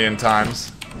a million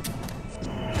times?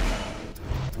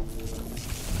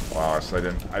 Wow, so I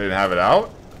didn't have it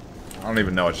out? I don't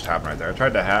even know what just happened right there.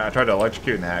 I tried to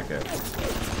electrocute and hack it.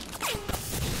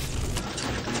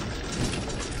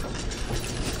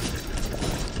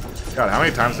 God, how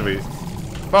many times have we...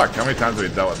 Fuck, how many times have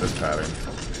we dealt with this pattern?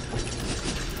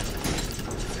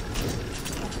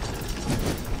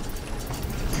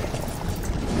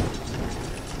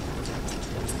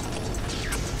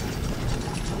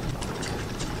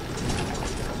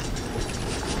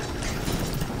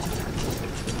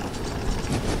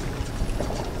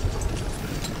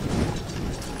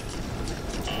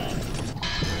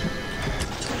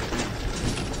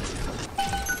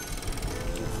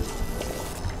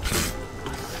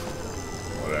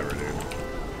 Whatever, dude.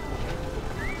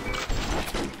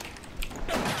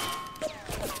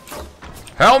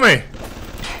 Help me!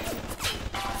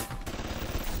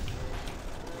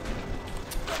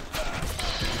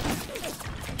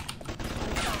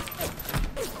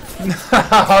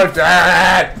 No,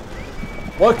 Dad!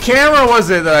 What camera was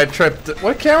it that I tripped?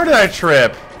 What camera did I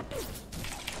trip?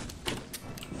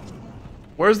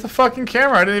 Where's the fucking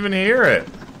camera? I didn't even hear it.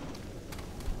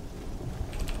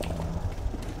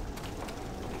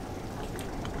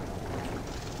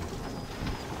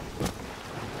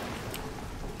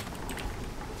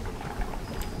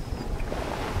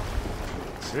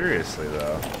 Seriously,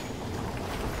 though.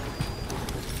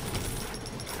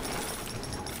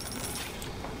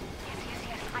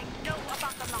 Yes, I know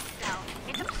about the lockdown.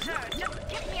 It's absurd. Just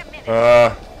give me a minute.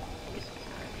 Lazarus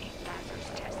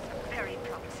tests are very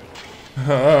promising. The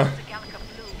Gallica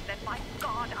Blue, then by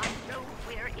God, I know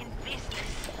we're in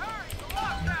business. Hurry, the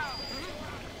lockdown!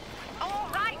 All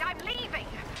right, I'm leaving.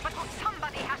 But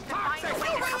somebody has to find a way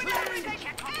to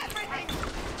check on everything.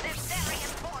 They're very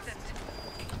important.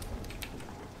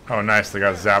 Oh, nice. They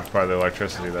got zapped by the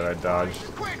electricity that I dodged.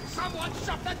 Quick, someone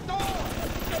shut the door!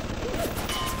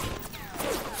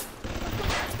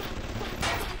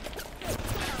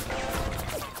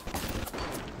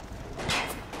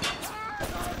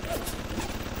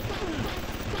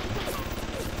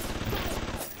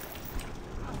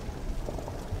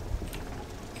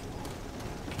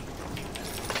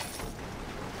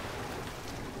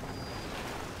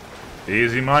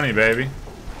 Easy money, baby.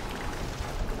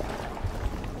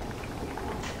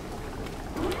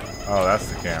 Oh,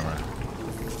 that's the camera.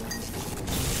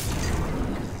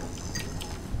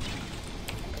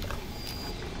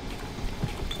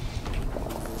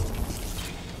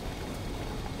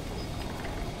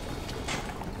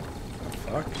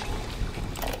 Fuck.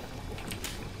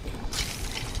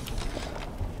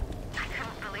 I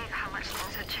couldn't believe how much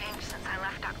things had changed since I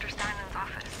left Dr. Steinman's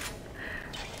office.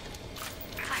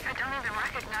 It's like I don't even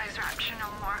recognize Rapture no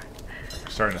more.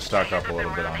 Starting to stock up a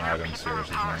little bit on items here, which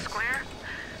is nice.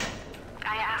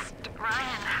 I asked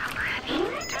Ryan how could he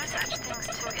do such things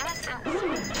to innocents. He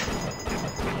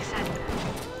said,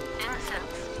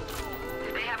 innocents.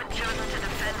 They haven't chosen to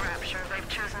defend Rapture, they've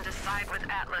chosen to side with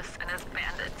Atlas and his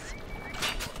bandits.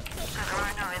 So there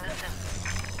are no innocents.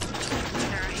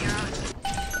 There are heroes,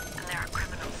 and there are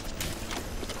criminals.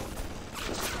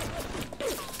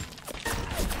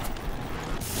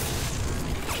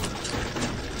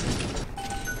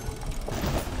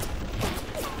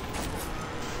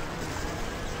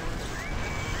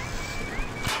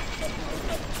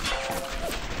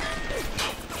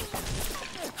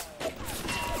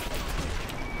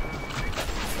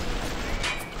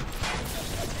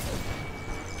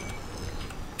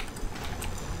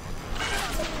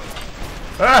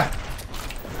 Ah!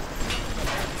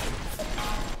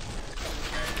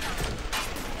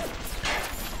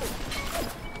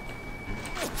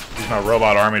 Use my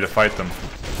robot army to fight them.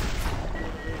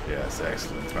 Yes,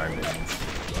 excellent, my minions.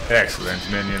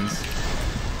 Excellent, minions.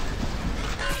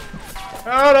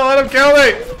 Oh, don't let him kill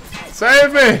me!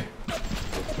 Save me!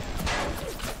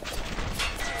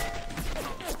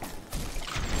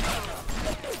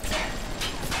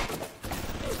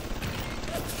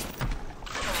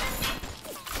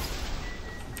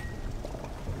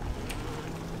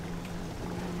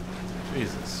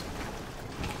 Jesus.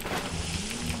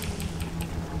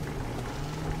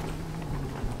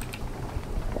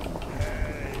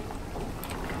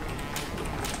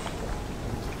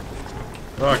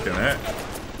 Fucking it.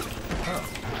 Oh.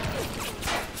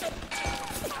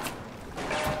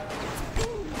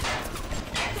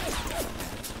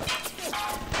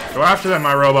 Go after them,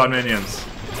 my robot minions.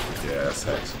 Yes,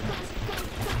 excellent.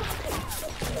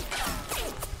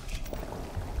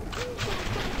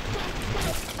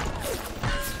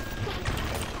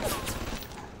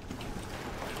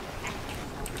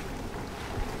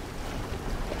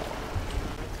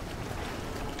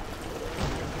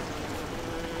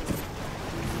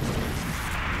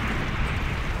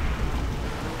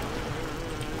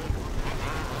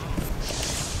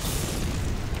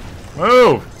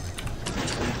 Move!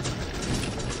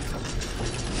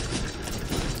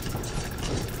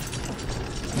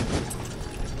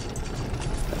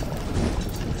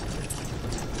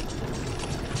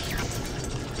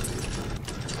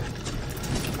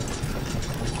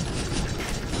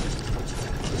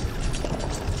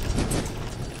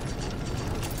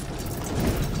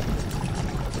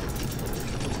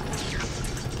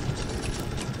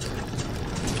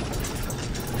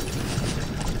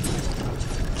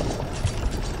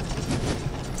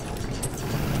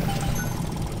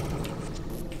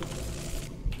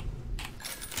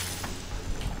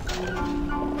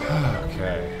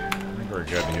 Okay, I think we're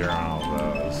good here on all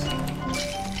those.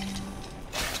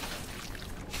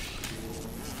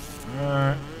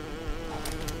 Alright.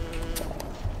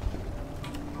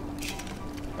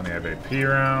 Plenty of AP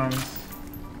rounds.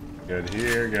 Good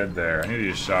here, good there. I need to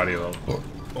use shoddy a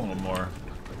little more.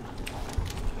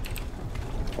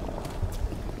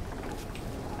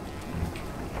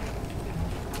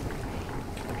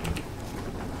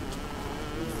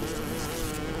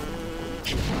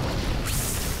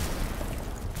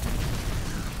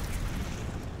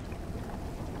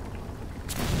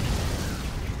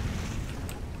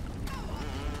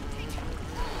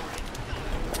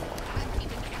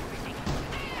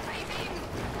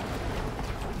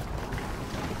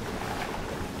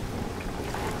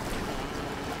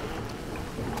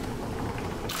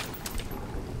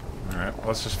 Alright,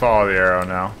 let's just follow the arrow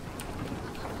now.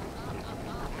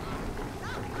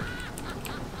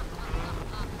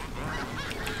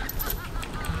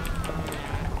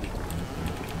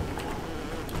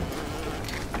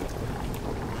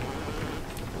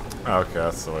 Okay,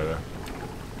 that's the way to...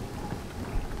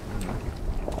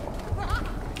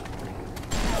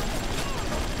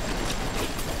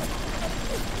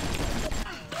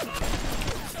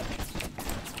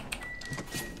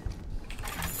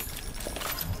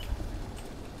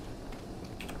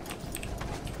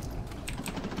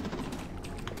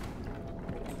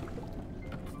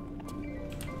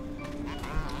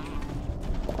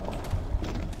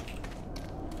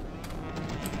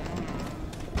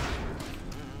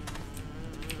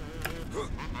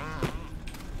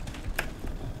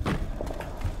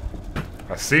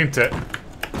 I seen it.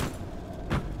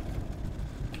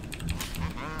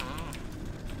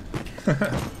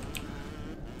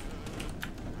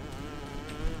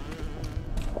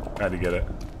 Had to get it.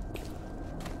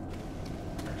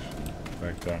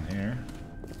 Back down here.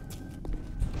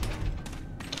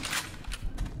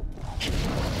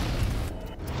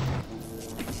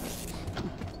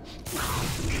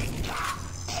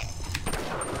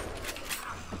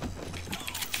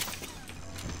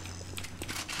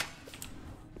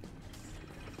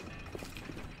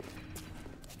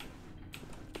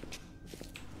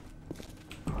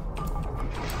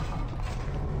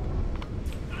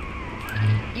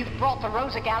 You've brought the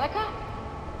Rosa Gallica?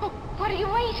 Oh, what are you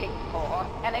waiting for?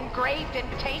 An engraved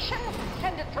invitation?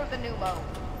 Send it through the pneumo.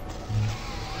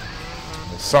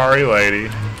 Sorry, lady.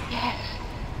 Yes,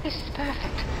 this is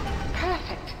perfect.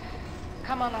 Perfect.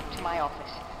 Come on up to my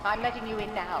office. I'm letting you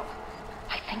in now.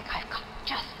 I think I've got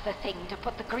just the thing to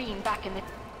put the green back in the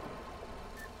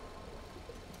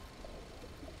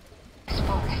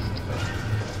forest.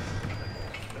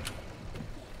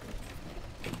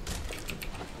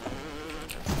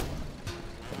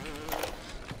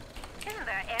 Isn't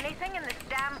there anything in this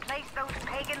damn place those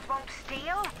pagans won't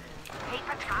steal?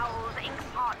 Paper towels, ink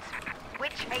pots,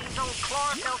 witch hazel,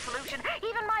 chlorophyll solution,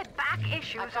 even my back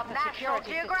issues of National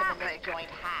Geographic.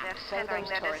 They're sending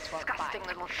their disgusting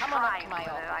little shrine with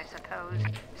it, I suppose.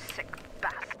 Sick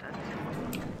bastards.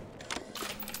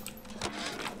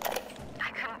 I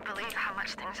couldn't believe how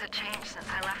much things had changed since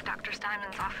I left Dr.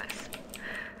 Steinman's office.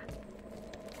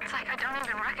 It's like I don't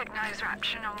even recognize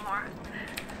Rapture no more.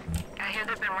 I hear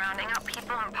they've been rounding up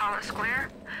people in Paula Square.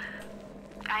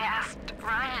 I asked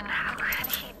Ryan how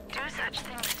could he do such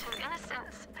things to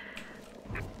innocents.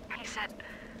 He said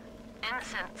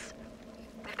innocence.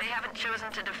 If they haven't chosen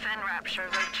to defend Rapture,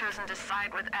 they've chosen to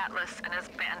side with Atlas and his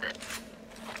bandits.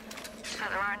 So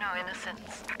there are no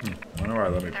innocents. I wonder why I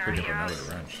let me There pick are up another heroes,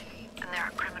 wrench. and there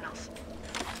are criminals.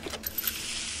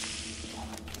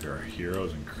 There are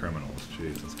heroes and criminals.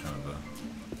 Jeez, that's kind of a...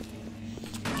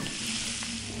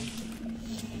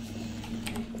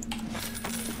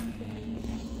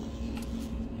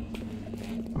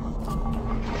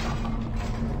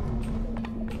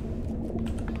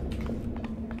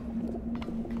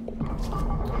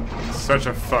 Such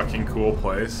a fucking cool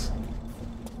place.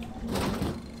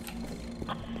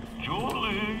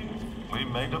 Julie, we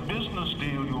made a business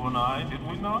deal, you and I, did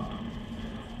we not?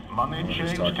 Money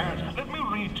changed hands. Let me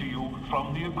read to you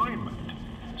from the agreement.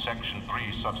 Section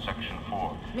 3, subsection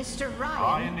 4. Mr. Ryan.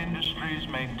 Ryan Industries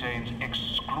maintains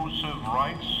exclusive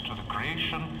rights to the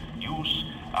creation, use,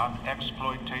 and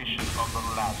exploitation of the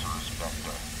Lazarus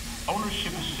Vector.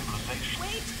 Ownership is civilization.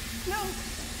 Wait! No!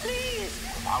 Please!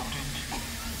 Without it,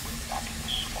 we're back in the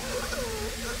swamp.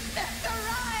 Mr.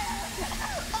 Ryan!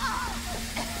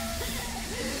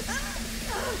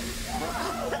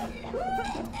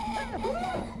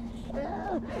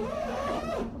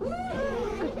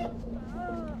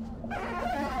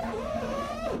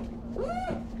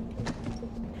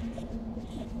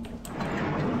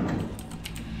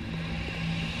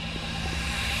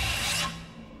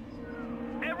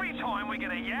 Every time we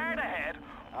get a yard ahead,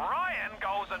 Ryan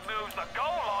goes and moves the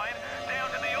goal line down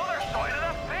to the other side of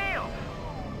the field.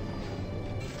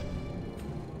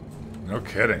 No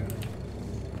kidding.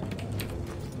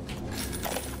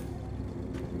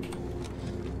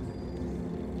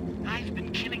 I've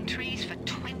been killing trees for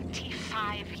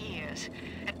 25 years.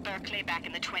 At Berkeley back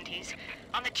in the 20s,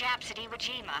 on the Japs at Iwo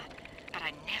Jima. But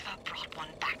I never brought one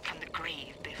back from the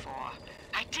grave before.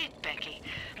 I did, Becky.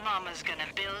 Mama's gonna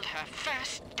build her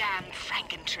first damn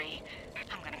Frankentree.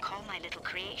 I'm gonna call my little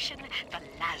creation the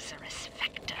Lazarus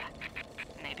Vector.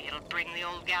 Maybe it'll bring the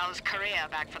old gal's career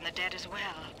back from the dead as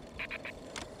well.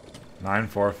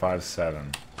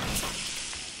 9457.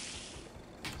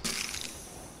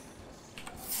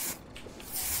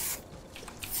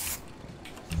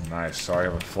 Nice. So I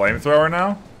have a flamethrower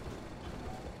now?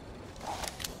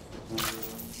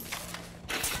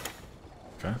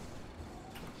 Okay.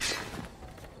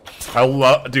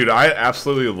 Dude, I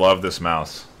absolutely love this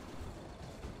mouse.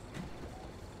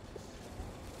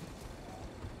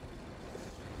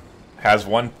 Has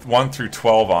 1 through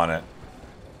 12 on it.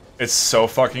 It's so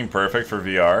fucking perfect for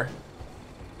VR.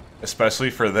 Especially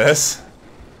for this.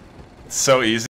 It's so easy.